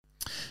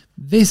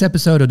This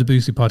episode of the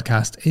Boostly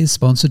Podcast is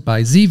sponsored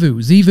by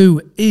Zeevou.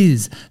 Zeevou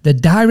is the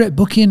direct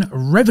booking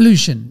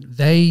revolution.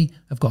 They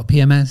have got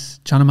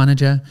PMS, channel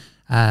manager.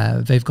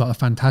 They've got a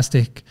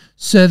fantastic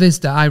service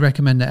that I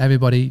recommend that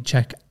everybody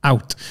check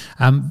out.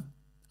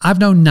 I've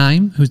known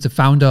Naim, who's the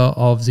founder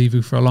of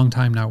Zeevou, for a long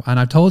time now. And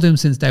I've told him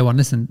since day one,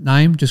 listen,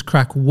 Naim, just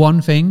crack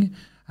one thing,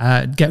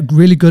 get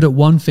really good at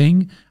one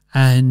thing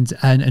and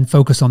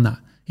focus on that.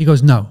 He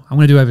goes, no, I'm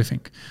going to do everything.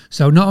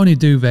 So not only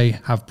do they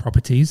have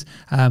properties,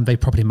 they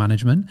property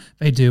management,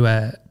 they do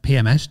a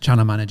PMS,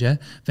 channel manager,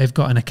 they've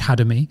got an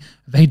academy,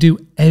 they do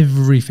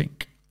everything.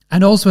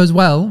 And also as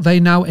well, they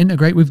now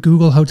integrate with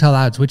Google Hotel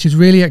Ads, which is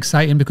really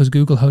exciting because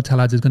Google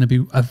Hotel Ads is going to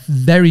be a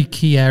very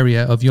key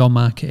area of your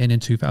marketing in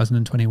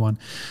 2021.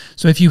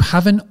 So if you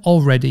haven't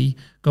already,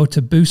 go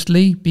to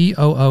Boostly,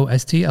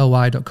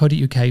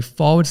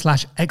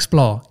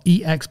 boostly.co.uk/explore,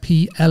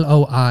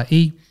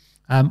 EXPLORE.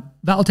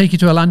 That'll take you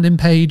to a landing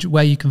page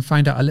where you can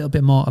find out a little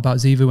bit more about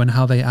Zeevou and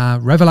how they are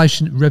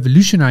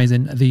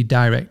revolutionizing the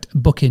direct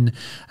booking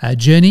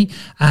journey.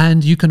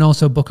 And you can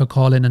also book a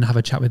call in and have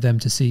a chat with them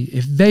to see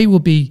if they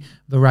will be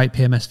the right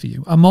PMS for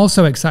you. I'm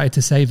also excited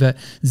to say that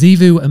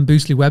Zeevou and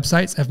Boostly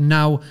websites have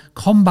now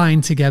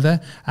combined together.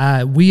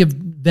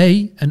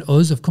 They and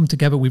us have come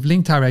together. We've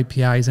linked our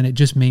APIs, and it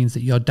just means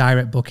that your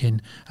direct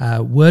booking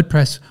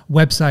WordPress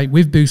website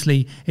with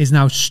Boostly is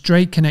now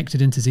straight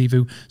connected into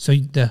Zeevou, so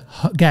the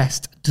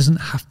guest doesn't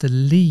have to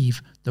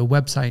leave the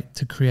website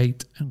to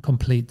create and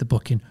complete the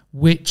booking,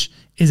 which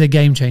is a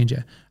game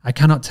changer. I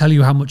cannot tell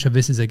you how much of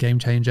this is a game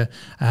changer.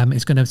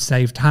 It's going to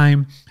save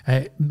time.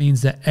 It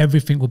means that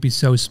everything will be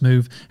so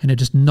smooth, and it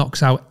just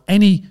knocks out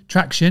any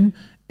traction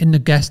in the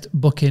guest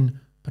booking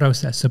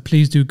process. So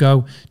please do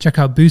go check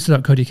out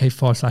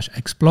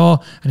boostly.co.uk/explore.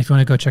 And if you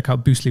want to go check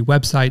out Boostly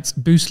websites,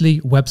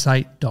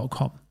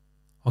 boostlywebsite.com.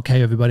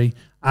 Okay, everybody.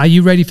 Are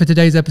you ready for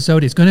today's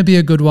episode? It's going to be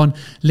a good one.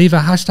 Leave a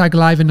hashtag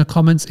live in the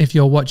comments if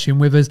you're watching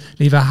with us.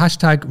 Leave a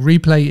hashtag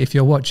replay if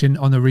you're watching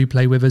on the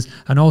replay with us.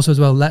 And also as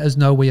well, let us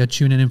know where you're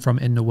tuning in from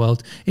in the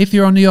world. If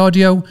you're on the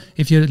audio,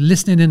 if you're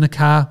listening in the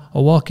car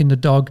or walking the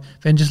dog,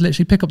 then just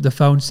literally pick up the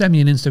phone, send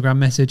me an Instagram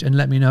message and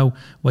let me know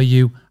where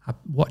you are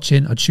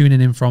watching or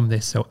tuning in from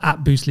this. So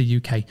at Boostly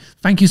UK.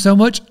 Thank you so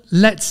much.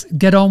 Let's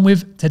get on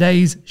with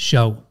today's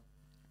show.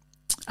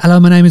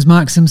 Hello, my name is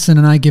Mark Simpson,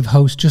 and I give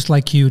hosts just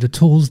like you the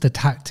tools, the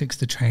tactics,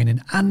 the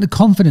training, and the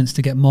confidence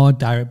to get more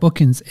direct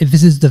bookings. If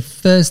this is the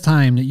first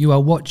time that you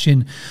are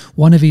watching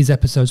one of these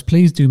episodes,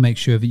 please do make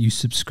sure that you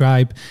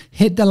subscribe,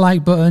 hit the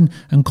like button,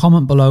 and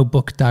comment below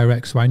Book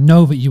Direct, so I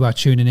know that you are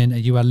tuning in,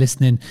 and you are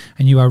listening,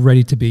 and you are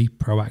ready to be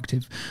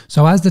proactive.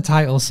 So as the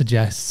title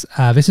suggests,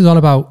 this is all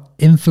about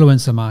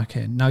influencer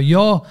marketing. Now,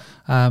 your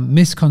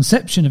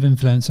misconception of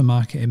influencer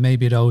marketing may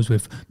be those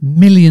with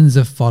millions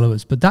of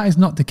followers, but that is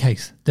not the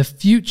case. The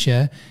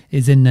future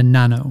is in the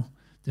nano.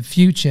 The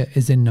future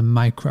is in the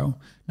micro.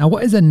 Now,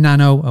 what is a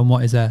nano and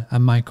what is a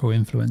micro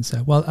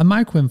influencer? Well, a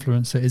micro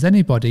influencer is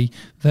anybody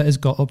that has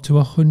got up to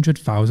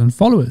 100,000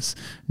 followers.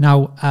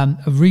 Now, a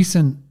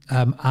recent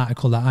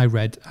article that I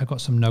read, I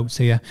got some notes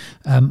here.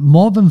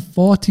 More than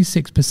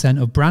 46%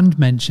 of brand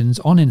mentions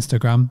on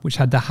Instagram, which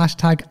had the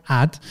hashtag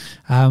ad,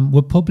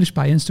 were published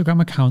by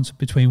Instagram accounts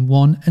between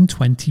 1 and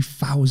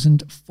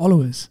 20,000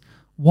 followers.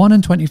 1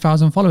 and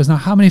 20,000 followers. Now,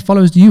 how many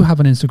followers do you have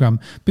on Instagram?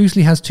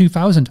 Boostly has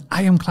 2,000.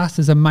 I am classed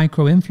as a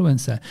micro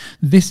influencer.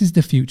 This is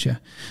the future.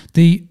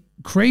 The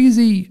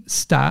crazy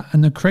stat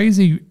and the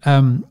crazy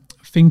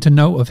thing to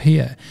note of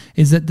here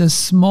is that the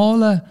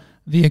smaller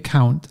the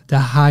account, the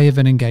higher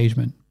an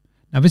engagement.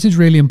 Now, this is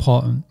really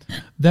important.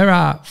 There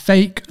are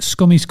fake,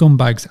 scummy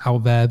scumbags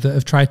out there that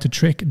have tried to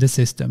trick the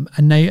system,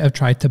 and they have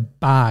tried to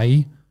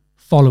buy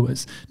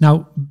followers.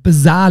 Now,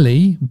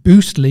 bizarrely,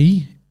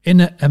 Boostly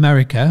in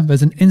America,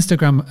 there's an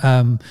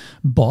Instagram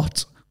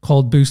bot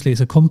called Boostly. It's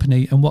a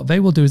company, and what they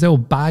will do is they will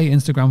buy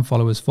Instagram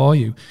followers for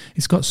you.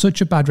 It's got such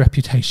a bad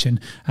reputation,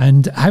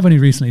 and I've only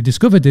recently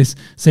discovered this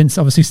since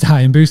obviously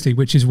starting Boostly,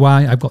 which is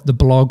why I've got the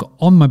blog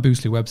on my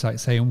Boostly website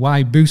saying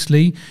why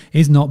Boostly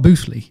is not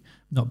Boostly.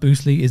 Not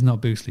Boostly is not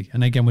Boostly.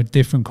 And again, with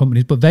different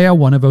companies, but they are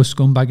one of those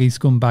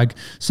scumbag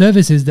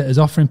services that is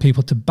offering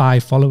people to buy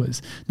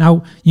followers.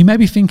 Now, you may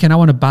be thinking, I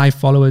want to buy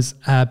followers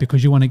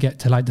because you want to get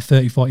to like the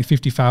 30, 40,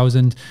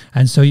 50,000.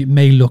 And so it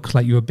may look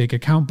like you're a big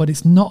account, but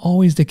it's not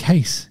always the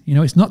case. You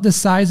know, it's not the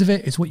size of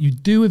it. It's what you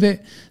do with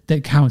it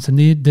that counts. And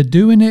the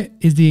doing it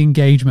is the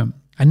engagement.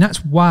 And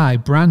that's why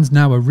brands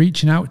now are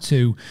reaching out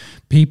to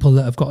people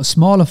that have got a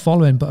smaller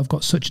following, but have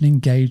got such an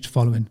engaged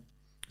following.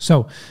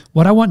 So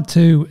what I want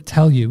to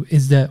tell you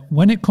is that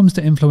when it comes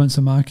to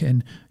influencer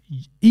marketing,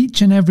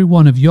 each and every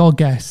one of your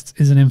guests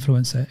is an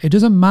influencer. It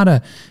doesn't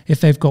matter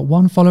if they've got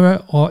 1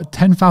 follower or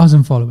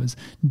 10,000 followers.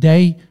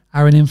 They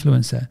are an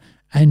influencer.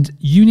 And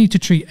you need to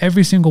treat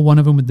every single one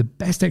of them with the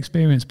best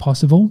experience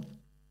possible.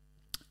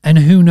 And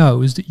who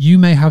knows, you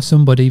may have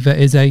somebody that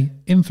is a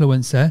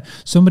influencer,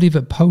 somebody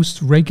that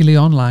posts regularly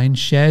online,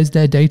 shares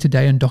their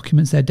day-to-day and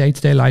documents their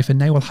day-to-day life, and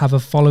they will have a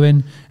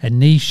following, a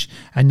niche,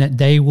 and that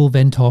they will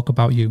then talk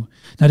about you.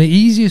 Now, the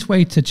easiest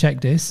way to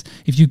check this,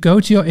 if you go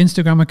to your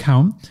Instagram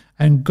account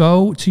and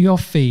go to your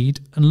feed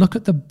and look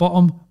at the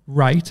bottom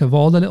right of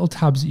all the little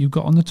tabs that you've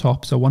got on the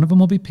top. So one of them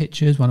will be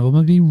pictures, one of them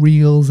will be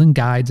reels and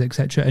guides,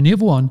 etc. And the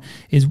other one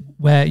is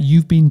where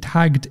you've been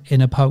tagged in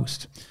a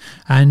post.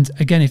 And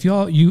again, if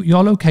your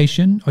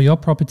location or your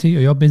property or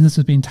your business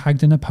has been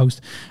tagged in a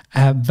post,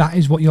 that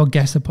is what your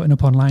guests are putting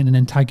up online and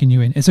then tagging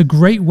you in. It's a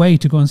great way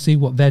to go and see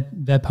what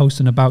they're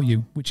posting about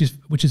you, which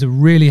is a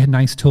really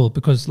nice tool,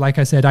 because like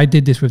I said, I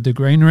did this with The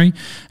Granary.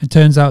 It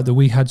turns out that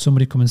we had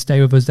somebody come and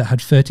stay with us that had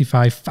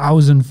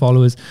 35,000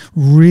 followers,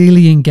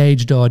 really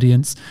engaged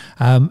audience.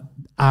 Our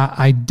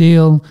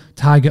ideal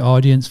target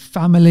audience,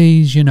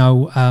 families,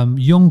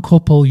 young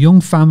couple, young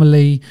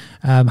family,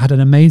 had an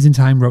amazing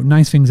time, wrote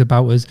nice things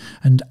about us,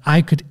 and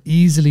I could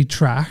easily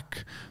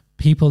track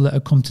people that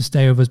had come to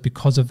stay with us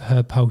because of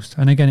her post.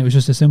 And again, it was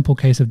just a simple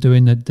case of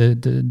doing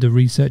the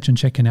research and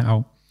checking it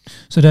out.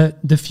 So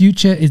the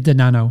future is the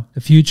nano,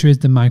 the future is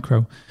the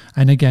micro.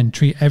 And again,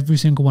 treat every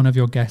single one of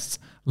your guests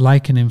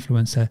like an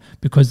influencer,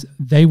 because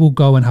they will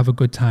go and have a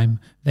good time.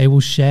 They will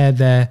share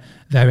their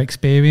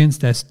experience,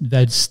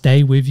 their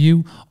stay with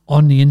you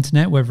on the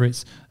internet, whether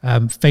it's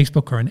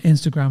Facebook or an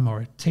Instagram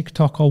or a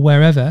TikTok or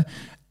wherever.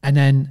 And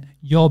then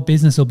your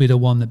business will be the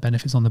one that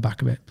benefits on the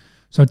back of it.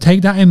 So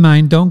take that in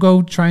mind. Don't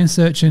go try and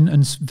search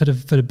and for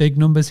the big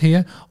numbers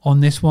here.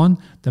 On this one,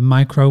 the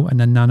micro and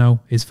the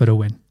nano is for the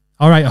win.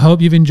 All right, I hope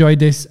you've enjoyed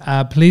this.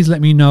 Please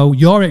let me know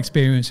your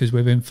experiences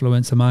with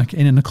influencer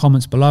marketing in the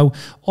comments below,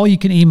 or you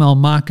can email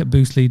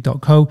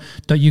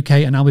mark@boostly.co.uk,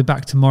 and I'll be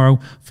back tomorrow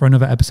for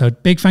another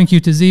episode. Big thank you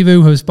to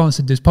Zeevou, who has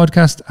sponsored this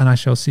podcast, and I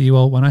shall see you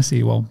all when I see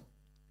you all.